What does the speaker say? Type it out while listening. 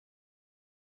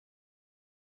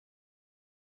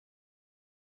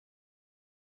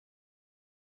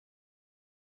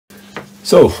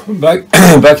So back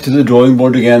back to the drawing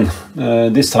board again.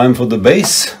 This time for the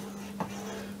base.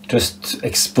 Just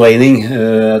explaining.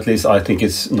 At least I think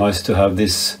it's nice to have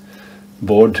this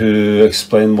board to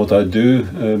explain what I do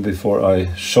before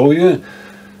I show you.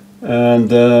 And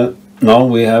now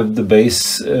we have the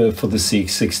base for the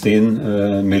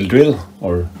CX-16 mill drill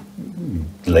or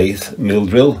lathe mill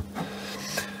drill,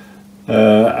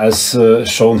 as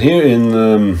shown here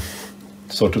in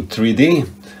sort of 3D.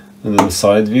 And then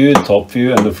side view, top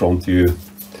view, and the front view.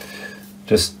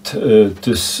 Just to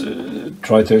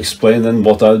try to explain then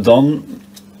what I've done,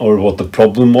 or what the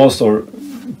problem was, or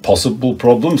possible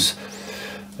problems.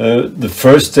 The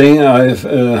first thing I've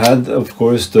had, of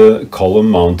course, the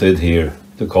column mounted here.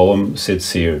 The column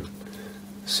sits here,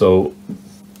 so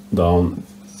down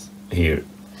here.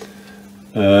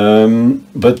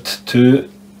 But to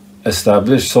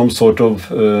establish some sort of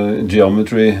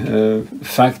geometry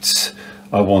facts,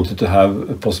 I wanted to have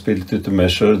a possibility to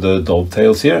measure the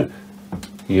dovetails here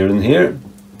and here,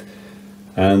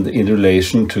 and in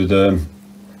relation to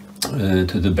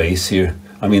the base here.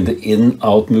 I mean the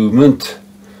in-out movement,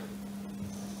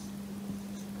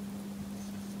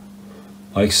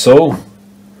 like so,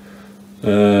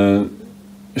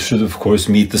 should of course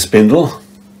meet the spindle,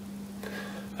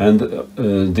 and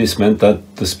this meant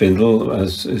that the spindle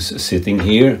is sitting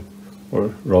here,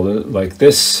 or rather like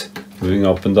this, moving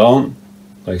up and down.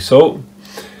 Like so.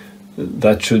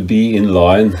 That should be in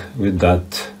line with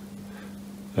that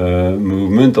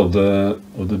movement of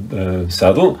the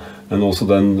saddle, and also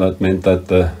then that meant that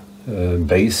the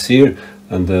base here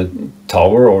and the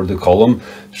tower or the column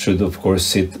should of course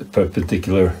sit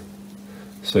perpendicular.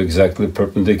 So exactly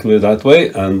perpendicular that way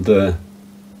and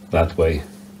that way.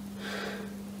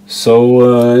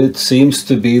 So it seems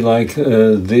to be like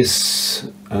this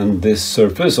and this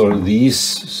surface, or these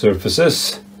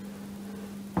surfaces,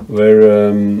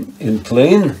 were in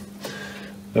plane,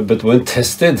 but when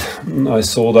tested I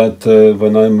saw that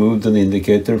when I moved an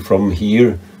indicator from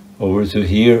here over to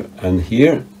here and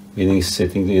here, meaning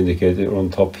setting the indicator on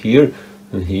top here,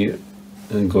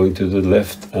 and going to the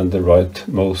left and the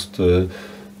rightmost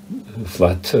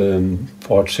flat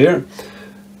parts here,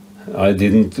 I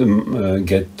didn't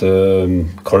get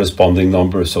corresponding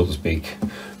numbers, so to speak.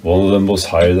 One of them was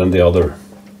higher than the other.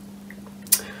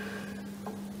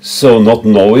 So not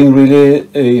knowing really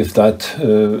if that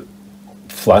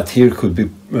flat here could be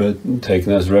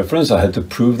taken as reference, I had to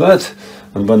prove that.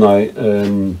 And when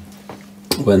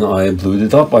I blew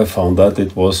it up, I found that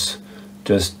it was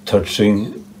just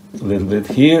touching a little bit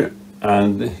here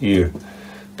and here.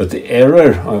 But the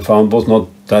error I found was not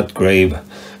that grave.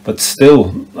 But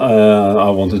still, I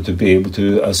wanted to be able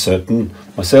to ascertain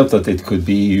myself that it could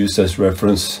be used as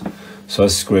reference. So I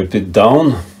scraped it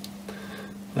down,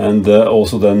 and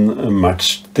also then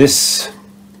matched this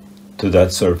to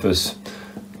that surface.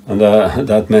 And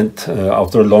that meant,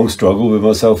 after a long struggle with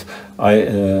myself, I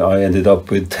ended up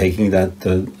with taking that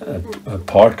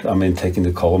apart, I mean taking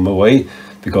the column away,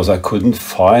 because I couldn't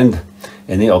find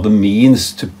any other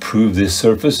means to prove this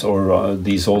surface, or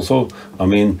these also. I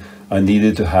mean, I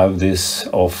needed to have this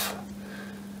off.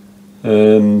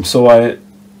 So I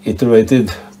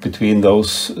iterated between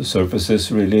those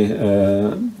surfaces really,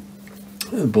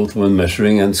 both when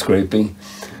measuring and scraping.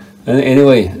 And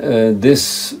anyway,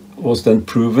 this was then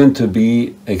proven to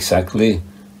be exactly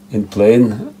in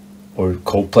plane or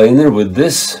co-planar with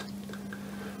this,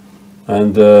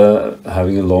 and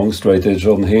having a long straight edge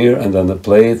on here and then a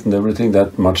plate and everything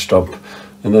that matched up.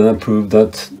 And then I proved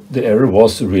that the error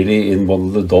was really in one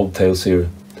of the dovetails here,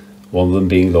 one of them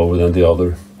being lower than the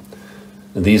other.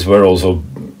 And these were also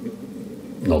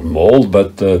not mold,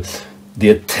 but the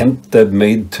attempt they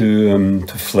made to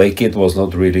flake it was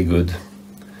not really good.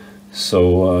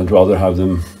 So I'd rather have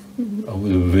them, I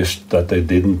would have wished that they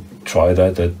didn't try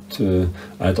that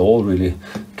at all really,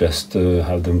 just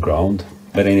have them ground.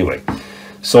 But anyway,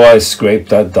 so I scraped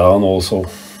that down also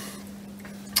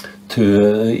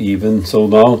to even. So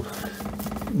now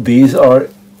these are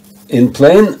in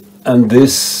plane, and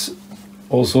this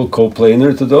also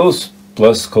co-planar to those,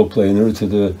 plus co-planar to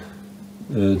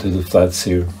the flats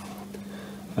here.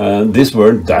 And these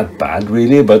weren't that bad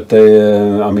really, but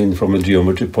they, I mean, from a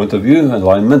geometry point of view,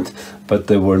 alignment, but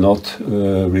they were not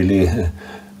really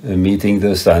meeting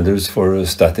the standards for a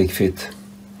static fit.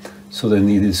 So they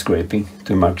needed scraping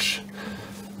to match,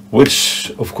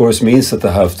 which of course means that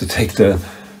I have to take the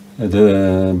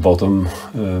bottom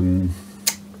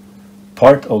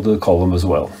part of the column as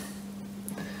well.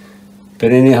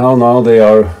 But anyhow, now they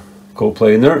are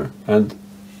co-planar, and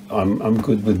I'm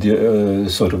good with the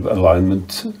sort of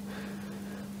alignment.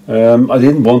 I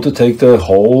didn't want to take the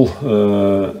whole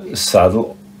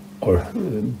saddle or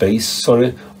base,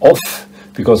 sorry, off,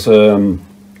 because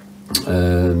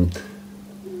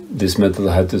this metal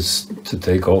had to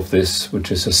take off this,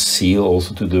 which is a seal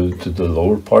also to the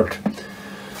lower part.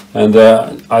 And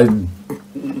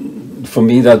for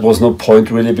me that was no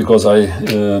point really, because I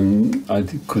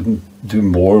couldn't do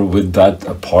more with that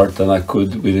apart than I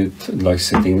could with it like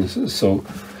sitting. So,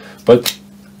 but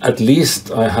at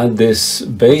least I had this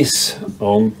base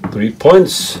on 3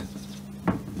 points,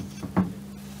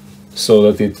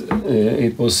 so that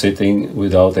it was sitting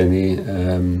without any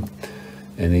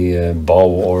bow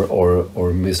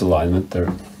or misalignment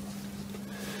there.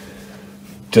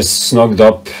 Just snugged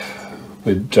up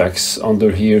with jacks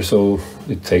under here, so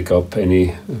it take up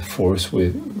any force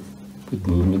with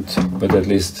movement, but at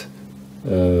least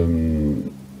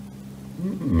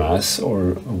mass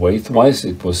or weight wise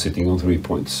it was sitting on 3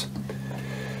 points.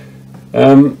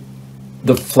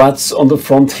 The flats on the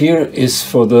front here is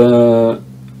for the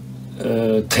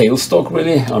tailstock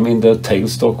really. I mean the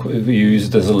tailstock, if you use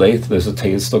it as a lathe, there's a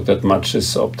tailstock that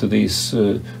matches up to these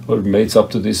or mates up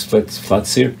to these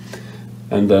flats here,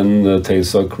 and then the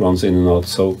tailstock runs in and out.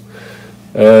 So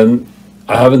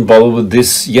I haven't bothered with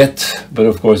this yet, but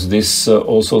of course this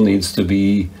also needs to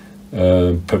be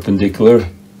perpendicular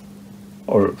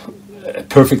or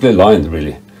perfectly lined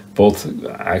really, both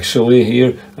actually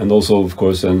here and also of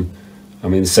course then, I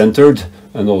mean centered,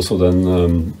 and also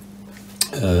then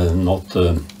not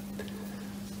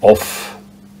off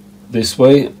this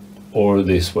way or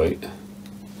this way.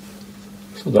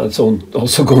 So that's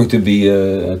also going to be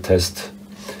a test,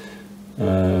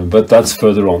 but that's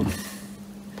further on.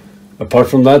 Apart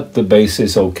from that, the base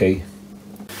is okay.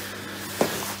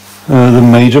 The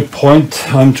major point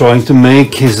I'm trying to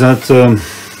make is that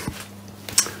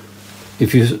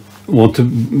if you want to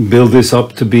build this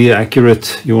up to be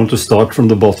accurate, you want to start from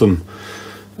the bottom.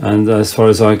 And as far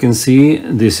as I can see,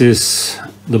 this is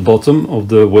the bottom of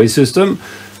the way system,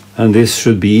 and this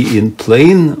should be in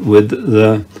plane with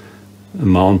the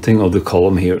mounting of the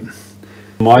column here.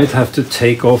 Might have to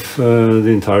take off the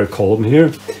entire column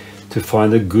here to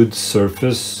find a good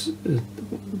surface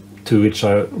to which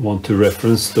I want to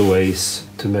reference the ways,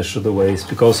 to measure the ways,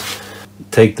 because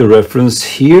take the reference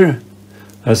here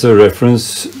as a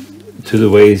reference to the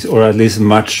ways, or at least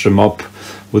match them up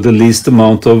with the least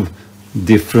amount of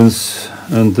difference,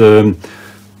 and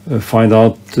find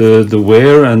out the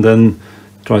wear, and then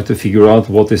try to figure out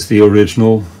what is the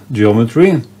original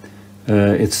geometry.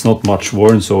 It's not much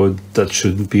worn, so that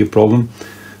shouldn't be a problem.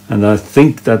 And I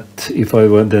think that if I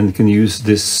then can use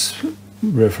this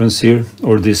reference here,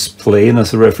 or this plane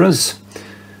as a reference,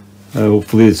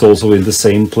 hopefully it's also in the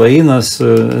same plane as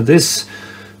this,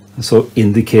 so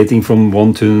indicating from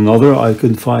one to another I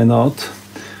can find out.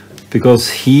 Because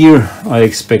here I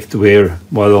expect wear,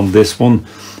 while on this one,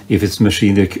 if it's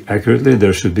machined accurately,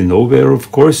 there should be no wear,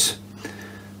 of course.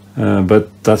 But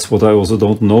that's what I also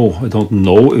don't know. I don't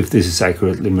know if this is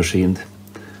accurately machined.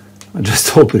 I just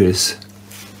hope it is.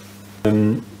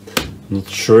 I'm not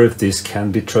sure if this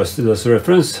can be trusted as a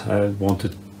reference. I want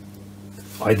to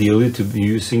ideally to be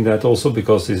using that also,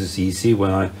 because this is easy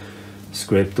when I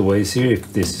scrape the ways here.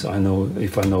 If I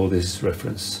know this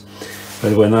reference,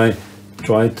 but when I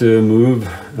try to move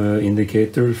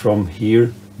indicator from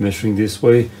here, measuring this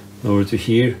way, over to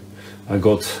here, I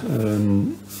got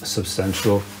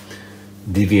substantial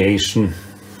deviation,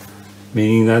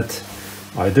 meaning that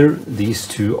either these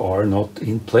two are not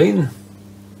in plane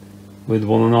with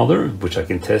one another, which I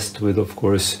can test with, of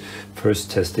course,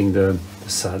 first testing the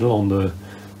saddle on the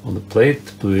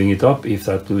plate, gluing it up. If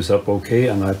that glues up okay,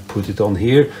 and I put it on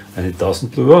here and it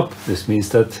doesn't glue up, this means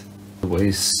that the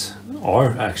ways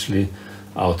are actually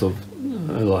out of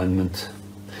alignment.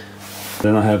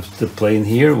 Then I have the plane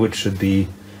here, which should be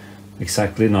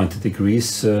exactly 90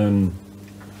 degrees to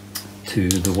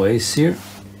the waist here,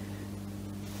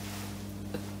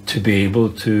 to be able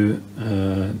to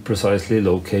precisely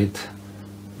locate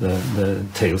the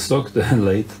tailstock, the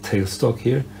late tailstock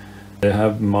here. I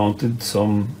have mounted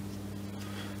some,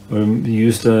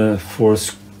 used 4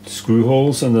 screw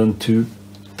holes and then 2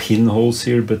 pin holes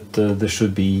here, but there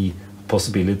should be a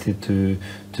possibility to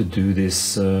do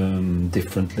this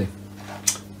differently,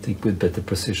 I think with better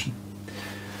precision.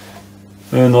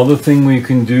 Another thing we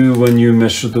can do when you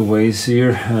measure the ways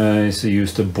here is to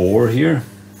use the bore here.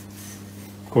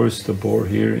 Of course, the bore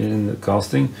here in the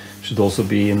casting should also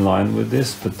be in line with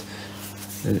this, but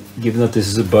given that this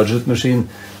is a budget machine,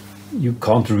 you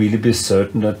can't really be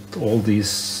certain that all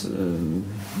these,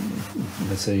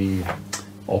 let's say,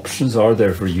 options are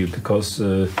there for you, because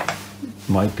it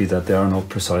might be that they are not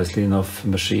precisely enough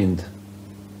machined.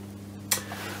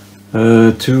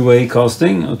 two-way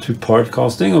casting, or two-part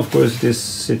casting. Of course, this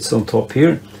sits on top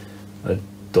here. I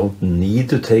don't need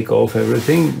to take off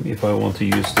everything if I want to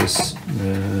use this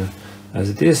as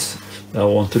it is. I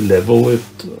want to level it,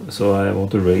 so I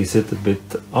want to raise it a bit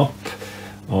up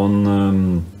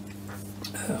on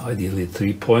ideally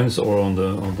 3 points, or on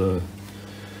the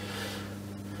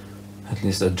at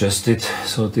least adjust it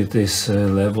so that it is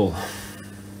level.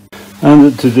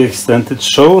 And to the extent it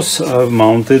shows, I've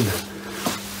mounted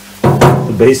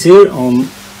the base here on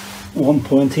one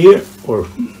point here, or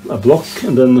a block,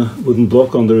 and then a wooden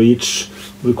block under each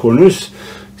of the corners.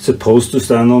 It's supposed to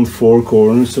stand on 4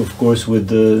 corners, of course, with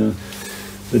the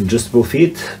adjustable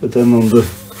feet, but then on the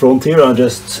front here I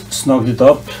just snugged it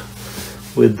up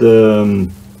with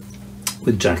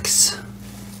jacks.